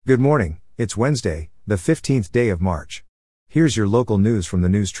Good morning, it's Wednesday, the 15th day of March. Here's your local news from the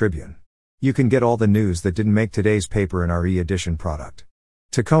News Tribune. You can get all the news that didn't make today's paper in our e-edition product.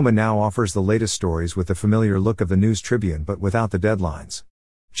 Tacoma now offers the latest stories with the familiar look of the News Tribune but without the deadlines.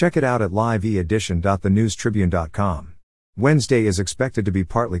 Check it out at liveeedition.thenewstribune.com. Wednesday is expected to be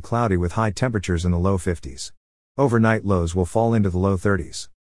partly cloudy with high temperatures in the low 50s. Overnight lows will fall into the low 30s.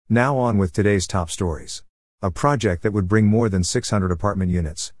 Now on with today's top stories. A project that would bring more than 600 apartment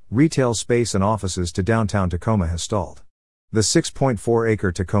units, retail space and offices to downtown Tacoma has stalled. The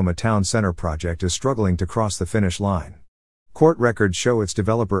 6.4-acre Tacoma Town Center project is struggling to cross the finish line. Court records show its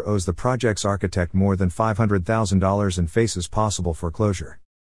developer owes the project's architect more than $500,000 and faces possible foreclosure.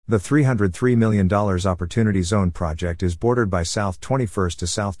 The $303 million Opportunity Zone project is bordered by South 21st to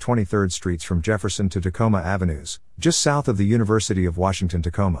South 23rd Streets from Jefferson to Tacoma Avenues, just south of the University of Washington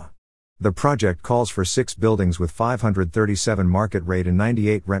Tacoma. The project calls for 6 buildings with 537 market rate and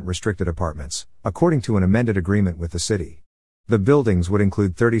 98 rent-restricted apartments, according to an amended agreement with the city. The buildings would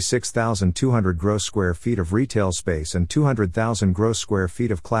include 36,200 gross square feet of retail space and 200,000 gross square feet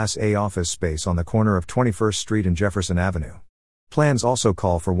of Class A office space on the corner of 21st Street and Jefferson Avenue. Plans also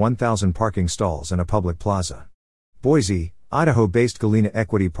call for 1,000 parking stalls and a public plaza. Boise, Idaho-based Galena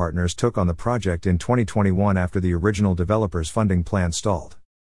Equity Partners took on the project in 2021 after the original developer's funding plan stalled.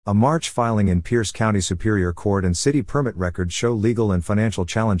 A March filing in Pierce County Superior Court and city permit records show legal and financial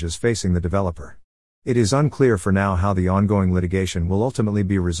challenges facing the developer. It is unclear for now how the ongoing litigation will ultimately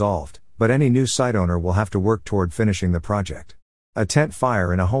be resolved, but any new site owner will have to work toward finishing the project. A tent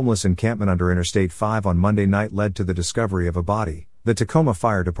fire in a homeless encampment under Interstate 5 on Monday night led to the discovery of a body, the Tacoma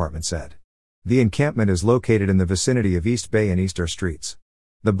Fire Department said. The encampment is located in the vicinity of East Bay and Easter Streets.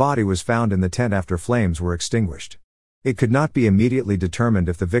 The body was found in the tent after flames were extinguished. It could not be immediately determined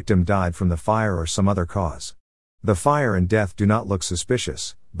if the victim died from the fire or some other cause. The fire and death do not look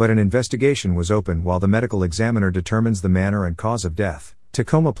suspicious, but an investigation was opened while the medical examiner determines the manner and cause of death,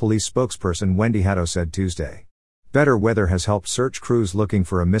 Tacoma Police spokesperson Wendy Haddo said Tuesday. Better weather has helped search crews looking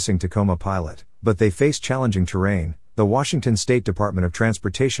for a missing Tacoma pilot, but they face challenging terrain, the Washington State Department of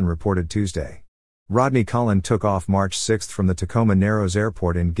Transportation reported Tuesday. Rodney Cullen took off March 6 from the Tacoma Narrows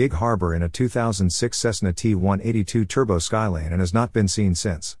Airport in Gig Harbor in a 2006 Cessna T-182 Turbo Skylane and has not been seen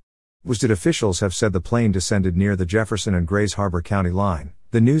since. WSDOT officials have said the plane descended near the Jefferson and Grays Harbor County line,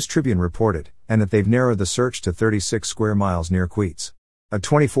 the News Tribune reported, and that they've narrowed the search to 36 square miles near Queets. A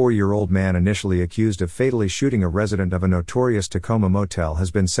 24-year-old man initially accused of fatally shooting a resident of a notorious Tacoma motel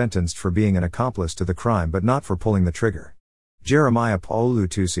has been sentenced for being an accomplice to the crime but not for pulling the trigger. Jeremiah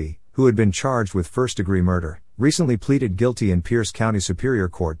Paolutusi, who had been charged with first-degree murder, recently pleaded guilty in Pierce County Superior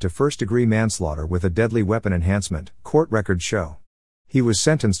Court to first-degree manslaughter with a deadly weapon enhancement, court records show. He was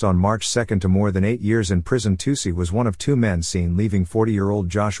sentenced on March 2 to more than 8 years in prison. Tusi was one of 2 men seen leaving 40-year-old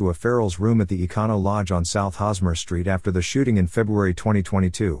Joshua Farrell's room at the Econo Lodge on South Hosmer Street after the shooting in February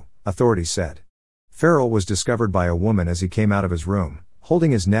 2022, authorities said. Farrell was discovered by a woman as he came out of his room,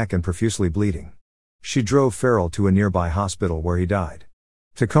 holding his neck and profusely bleeding. She drove Farrell to a nearby hospital where he died.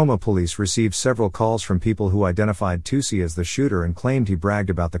 Tacoma police received several calls from people who identified Tusi as the shooter and claimed he bragged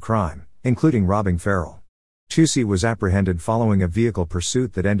about the crime, including robbing Farrell. Tusi was apprehended following a vehicle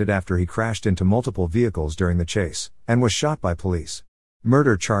pursuit that ended after he crashed into multiple vehicles during the chase, and was shot by police.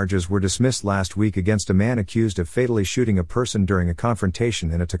 Murder charges were dismissed last week against a man accused of fatally shooting a person during a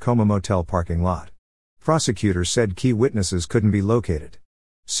confrontation in a Tacoma motel parking lot. Prosecutors said key witnesses couldn't be located.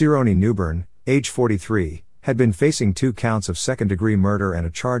 Cirone Newbern, age 43, had been facing 2 counts of second-degree murder and a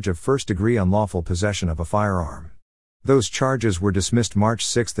charge of first-degree unlawful possession of a firearm. Those charges were dismissed March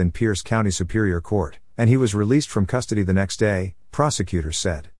 6 in Pierce County Superior Court, and he was released from custody the next day, prosecutors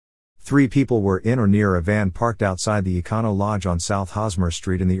said. 3 people were in or near a van parked outside the Econo Lodge on South Hosmer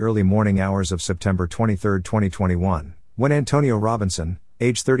Street in the early morning hours of September 23, 2021, when Antonio Robinson,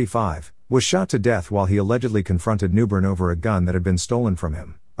 age 35, was shot to death while he allegedly confronted Newbern over a gun that had been stolen from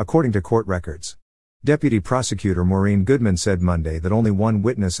him, according to court records. Deputy Prosecutor Maureen Goodman said Monday that only 1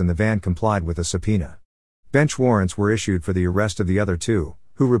 witness in the van complied with a subpoena. Bench warrants were issued for the arrest of the other 2,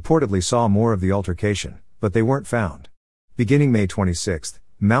 who reportedly saw more of the altercation, but they weren't found. Beginning May 26,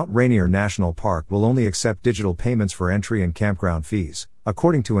 Mount Rainier National Park will only accept digital payments for entry and campground fees,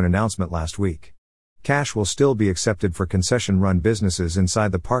 according to an announcement last week. Cash will still be accepted for concession-run businesses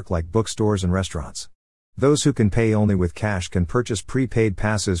inside the park like bookstores and restaurants. Those who can pay only with cash can purchase prepaid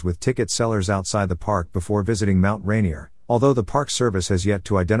passes with ticket sellers outside the park before visiting Mount Rainier, although the Park Service has yet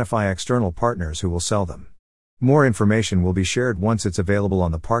to identify external partners who will sell them. More information will be shared once it's available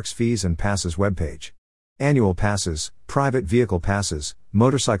on the park's fees and passes webpage. Annual passes, private vehicle passes,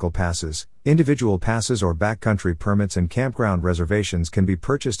 motorcycle passes, individual passes or backcountry permits and campground reservations can be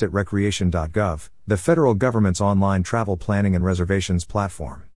purchased at recreation.gov, the federal government's online travel planning and reservations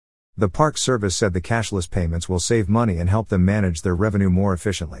platform. The Park Service said the cashless payments will save money and help them manage their revenue more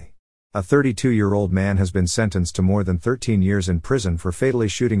efficiently. A 32-year-old man has been sentenced to more than 13 years in prison for fatally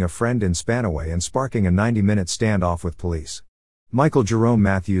shooting a friend in Spanaway and sparking a 90-minute standoff with police. Michael Jerome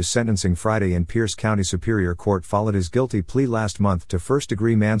Matthews' sentencing Friday in Pierce County Superior Court followed his guilty plea last month to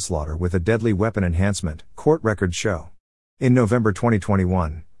first-degree manslaughter with a deadly weapon enhancement, court records show. In November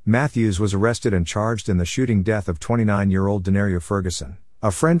 2021, Matthews was arrested and charged in the shooting death of 29-year-old Denario Ferguson,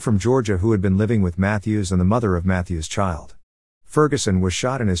 a friend from Georgia who had been living with Matthews and the mother of Matthews' child. Ferguson was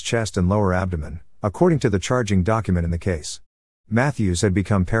shot in his chest and lower abdomen, according to the charging document in the case. Matthews had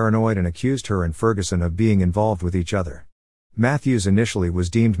become paranoid and accused her and Ferguson of being involved with each other. Matthews initially was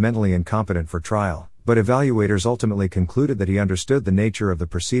deemed mentally incompetent for trial, but evaluators ultimately concluded that he understood the nature of the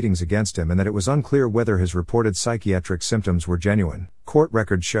proceedings against him and that it was unclear whether his reported psychiatric symptoms were genuine, court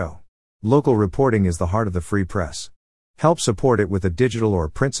records show. Local reporting is the heart of the free press. Help support it with a digital or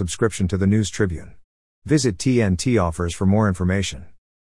print subscription to the News Tribune. Visit TNT Offers for more information.